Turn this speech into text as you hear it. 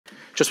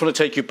Just want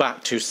to take you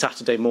back to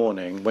Saturday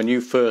morning when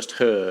you first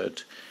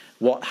heard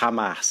what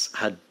Hamas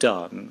had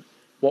done.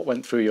 What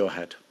went through your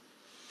head?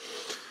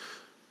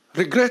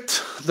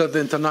 Regret that the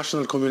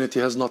international community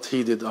has not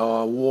heeded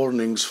our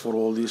warnings for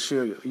all these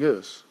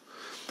years.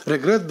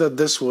 Regret that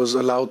this was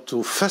allowed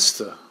to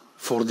fester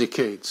for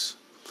decades.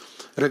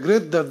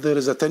 Regret that there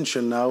is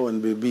attention now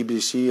in the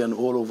BBC and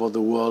all over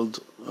the world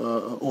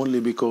only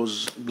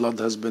because blood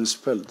has been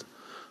spilled.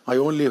 I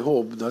only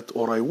hope that,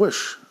 or I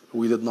wish,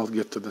 we did not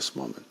get to this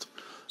moment.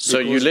 So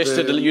you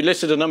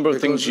listed a number of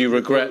things you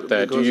regret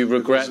there. Do you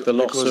regret the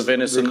loss of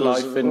innocent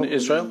life in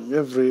Israel?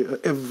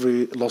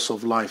 Every loss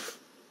of life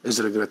is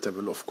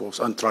regrettable, of course,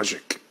 and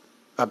tragic.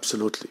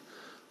 Absolutely.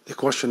 The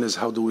question is,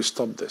 how do we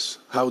stop this?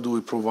 How do we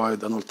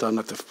provide an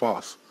alternative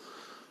path?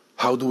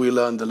 How do we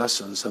learn the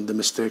lessons and the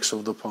mistakes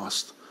of the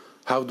past?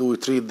 How do we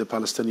treat the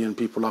Palestinian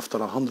people after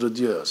 100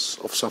 years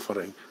of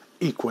suffering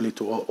equally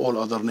to all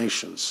other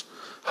nations?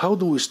 How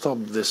do we stop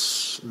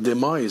this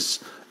demise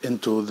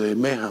into the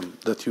mayhem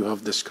that you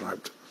have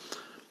described?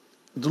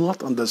 Do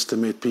not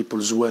underestimate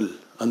people's will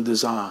and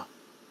desire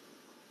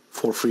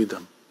for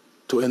freedom,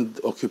 to end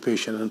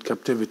occupation and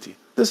captivity.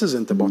 This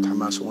isn't about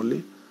Hamas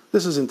only.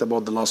 This isn't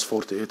about the last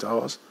 48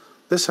 hours.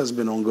 This has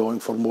been ongoing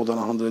for more than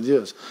 100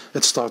 years.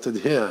 It started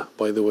here,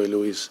 by the way,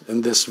 Louise,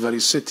 in this very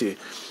city.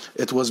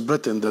 It was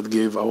Britain that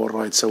gave our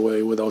rights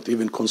away without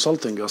even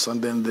consulting us.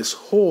 And then this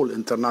whole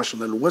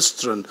international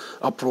Western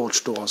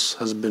approach to us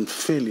has been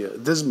failure,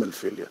 dismal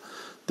failure.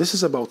 This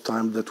is about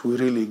time that we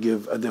really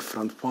give a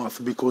different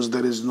path because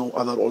there is no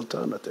other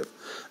alternative.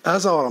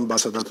 As our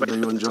ambassador to the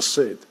UN just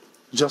said,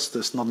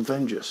 justice, not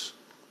vengeance.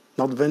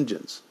 Not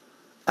vengeance,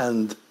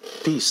 and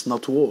peace,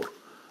 not war.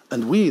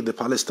 And we, the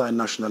Palestine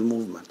National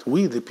Movement,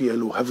 we, the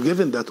PLO, have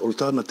given that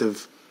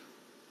alternative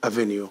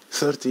avenue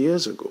 30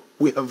 years ago.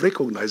 We have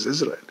recognized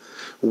Israel.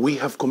 We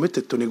have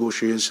committed to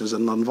negotiations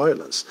and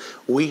nonviolence.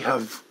 We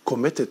have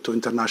committed to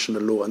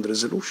international law and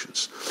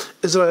resolutions.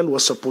 Israel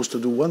was supposed to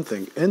do one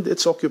thing, end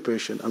its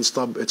occupation and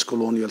stop its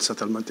colonial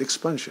settlement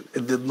expansion.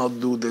 It did not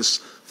do this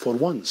for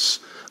once.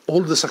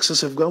 All the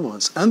successive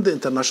governments and the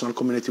international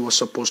community was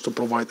supposed to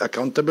provide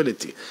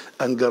accountability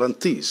and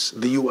guarantees.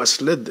 The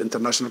US-led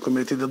international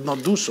community did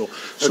not do so.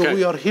 So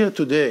we are here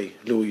today,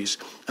 Louise,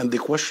 and the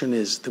question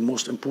is, the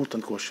most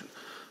important question,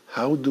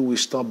 how do we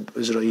stop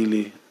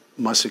Israeli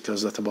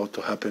massacres that are about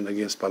to happen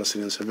against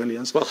Palestinian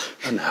civilians? Well,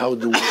 and how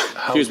do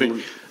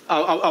we...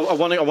 I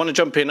want to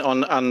jump in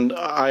on, and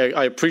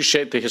I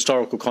appreciate the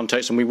historical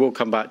context, and we will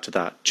come back to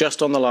that.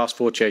 Just on the last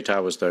 48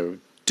 hours, though,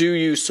 do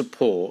you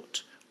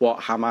support what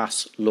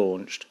Hamas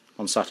launched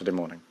on Saturday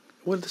morning?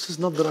 Well, this is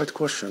not the right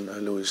question,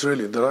 Louis.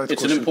 Really, the right question.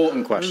 It's an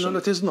important question. No,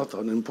 it is not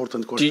an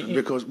important question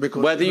because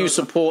whether you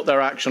support their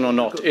action or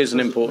not is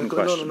an important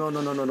question.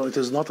 No. It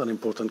is not an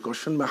important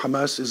question.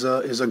 Hamas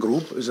is a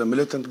group, is a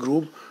militant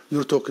group.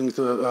 You're talking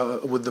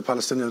with the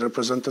Palestinian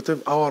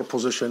representative. Our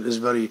position is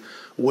very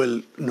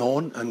well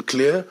known and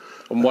clear.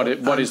 And what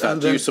is that?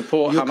 Do you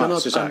support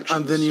Hamas's actions?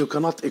 And then you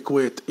cannot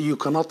equate.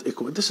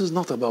 This is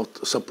not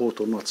about support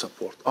or not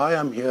support. I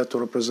am here to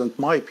represent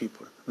my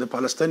people, the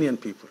Palestinian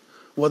people,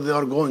 what they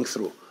are going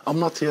through. I'm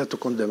not here to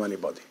condemn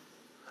anybody.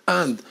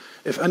 And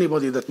if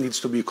anybody that needs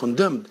to be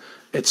condemned,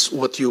 it's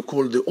what you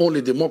call the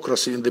only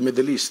democracy in the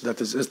Middle East, that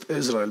is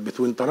Israel,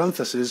 between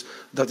parentheses,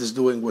 that is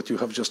doing what you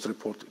have just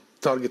reported,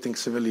 targeting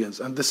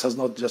civilians. And this has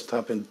not just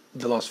happened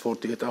the last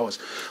 48 hours.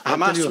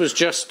 Hamas was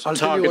just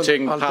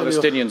targeting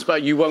Palestinians,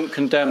 but you won't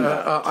condemn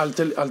that.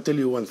 I'll tell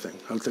you one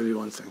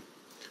thing.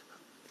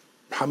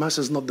 Hamas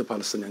is not the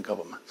Palestinian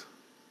government,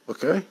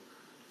 okay?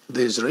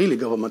 The Israeli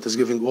government is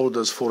giving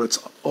orders for its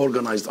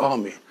organized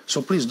army.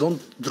 So please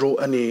don't draw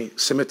any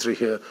symmetry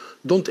here.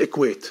 Don't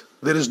equate.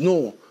 There is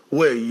no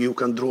way you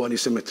can draw any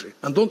symmetry.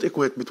 And don't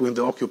equate between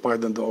the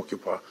occupied and the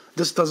occupier.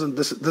 This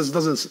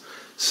doesn't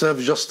serve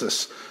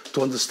justice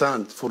to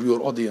understand for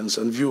your audience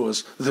and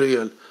viewers the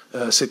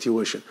real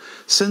situation.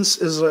 Since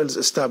Israel's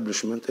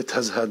establishment, it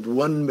has had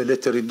one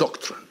military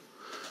doctrine.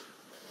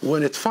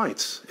 When it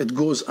fights, it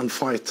goes and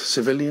fights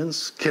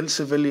civilians, kill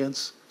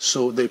civilians,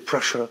 so they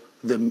pressure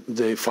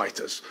the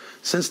fighters.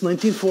 Since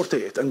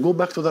 1948, and go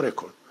back to the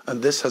record,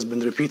 and this has been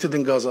repeated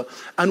in Gaza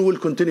and will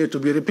continue to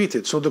be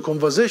repeated. So the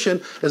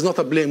conversation is not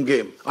a blame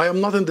game. I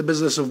am not in the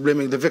business of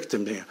blaming the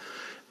victim here.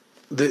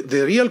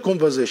 The real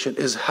conversation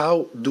is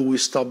how do we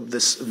stop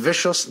this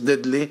vicious,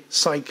 deadly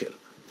cycle?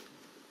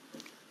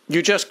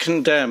 You just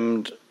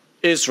condemned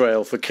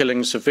Israel for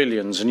killing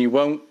civilians, and you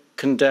won't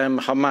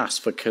condemn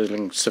Hamas for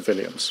killing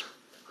civilians.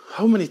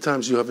 How many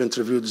times you have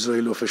interviewed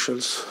Israeli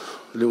officials,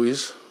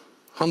 Louise?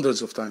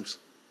 Hundreds of times.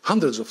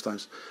 Hundreds of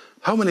times.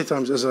 How many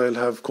times Israel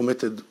have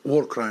committed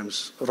war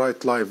crimes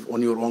right live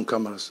on your own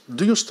cameras?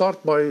 Do you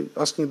start by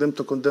asking them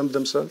to condemn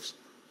themselves?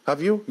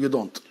 Have you? You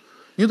don't.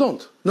 You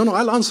don't. No,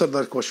 I'll answer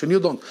that question. You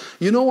don't.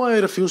 You know why I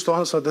refuse to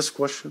answer this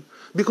question?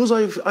 Because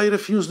I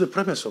refuse the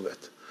premise of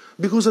it.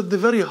 Because at the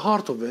very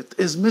heart of it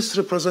is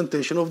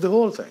misrepresentation of the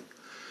whole thing.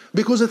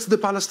 Because it's the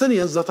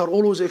Palestinians that are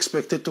always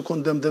expected to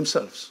condemn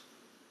themselves.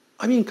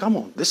 I mean, come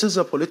on, this is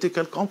a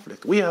political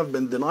conflict. We have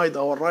been denied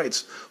our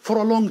rights for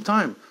a long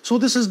time. So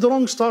this is the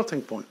wrong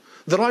starting point.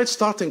 The right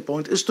starting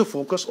point is to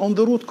focus on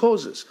the root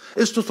causes,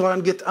 is to try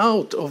and get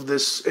out of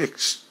this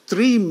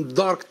extreme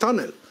dark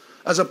tunnel,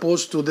 as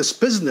opposed to this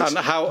business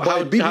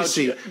by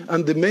BBC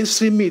and the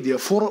mainstream media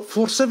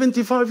for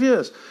 75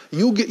 years.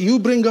 You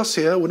bring us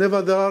here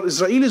whenever there are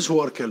Israelis who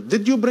are killed.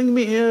 Did you bring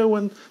me here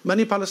when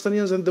many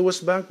Palestinians in the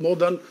West Bank, more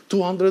than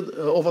 200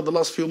 over the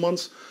last few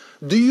months?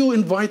 Do you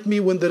invite me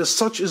when there is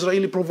such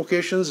Israeli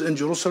provocations in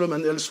Jerusalem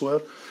and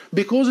elsewhere?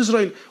 Because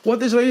what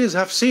Israelis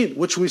have seen,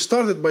 which we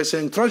started by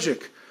saying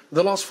tragic,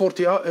 the last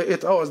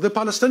 48 hours, the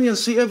Palestinians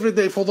see every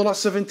day for the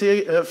last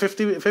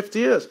 50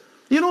 years.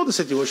 You know the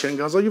situation in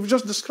Gaza, you've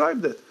just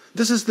described it.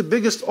 This is the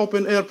biggest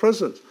open-air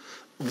prison.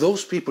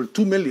 Those people,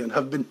 2 million,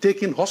 have been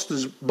taken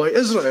hostage by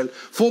Israel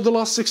for the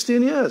last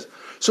 16 years.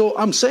 So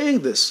I'm saying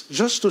this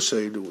just to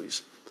say,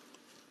 Louise,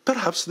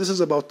 perhaps this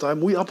is about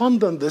time we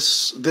abandon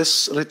this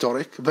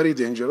rhetoric, very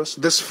dangerous,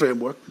 this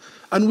framework,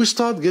 and we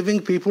start giving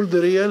people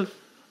the real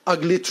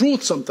ugly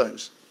truth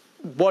sometimes.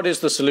 What is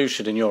the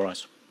solution in your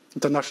eyes?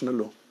 International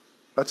law.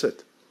 That's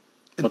it.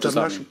 What does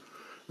that mean?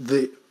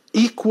 The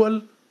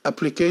equal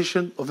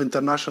application of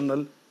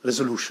international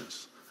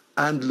resolutions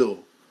and law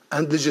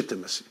and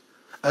legitimacy,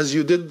 as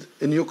you did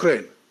in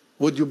Ukraine.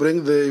 Would you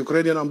bring the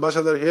Ukrainian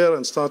ambassador here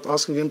and start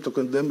asking him to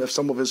condemn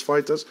some of his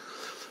fighters?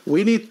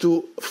 We need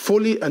to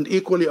fully and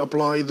equally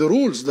apply the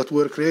rules that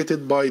were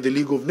created by the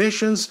League of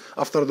Nations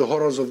after the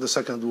horrors of the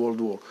Second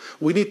World War.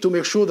 We need to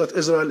make sure that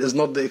Israel is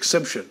not the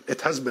exception. It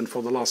has been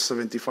for the last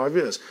 75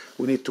 years.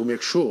 We need to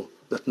make sure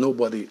that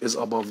nobody is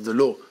above the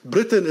law.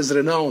 Britain is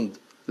renowned,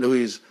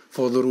 Louise,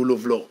 for the rule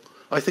of law.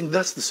 I think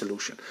that's the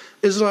solution.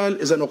 Israel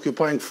is an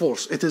occupying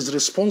force. It is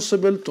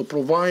responsible to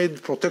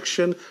provide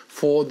protection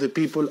for the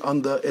people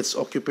under its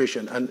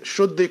occupation. And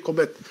should they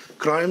commit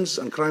crimes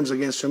and crimes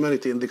against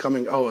humanity in the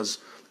coming hours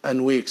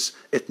and weeks,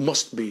 it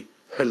must be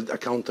held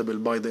accountable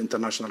by the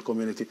international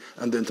community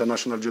and the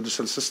international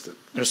judicial system.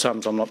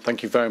 Zomlot,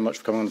 thank you very much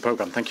for coming on the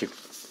programme. Thank you.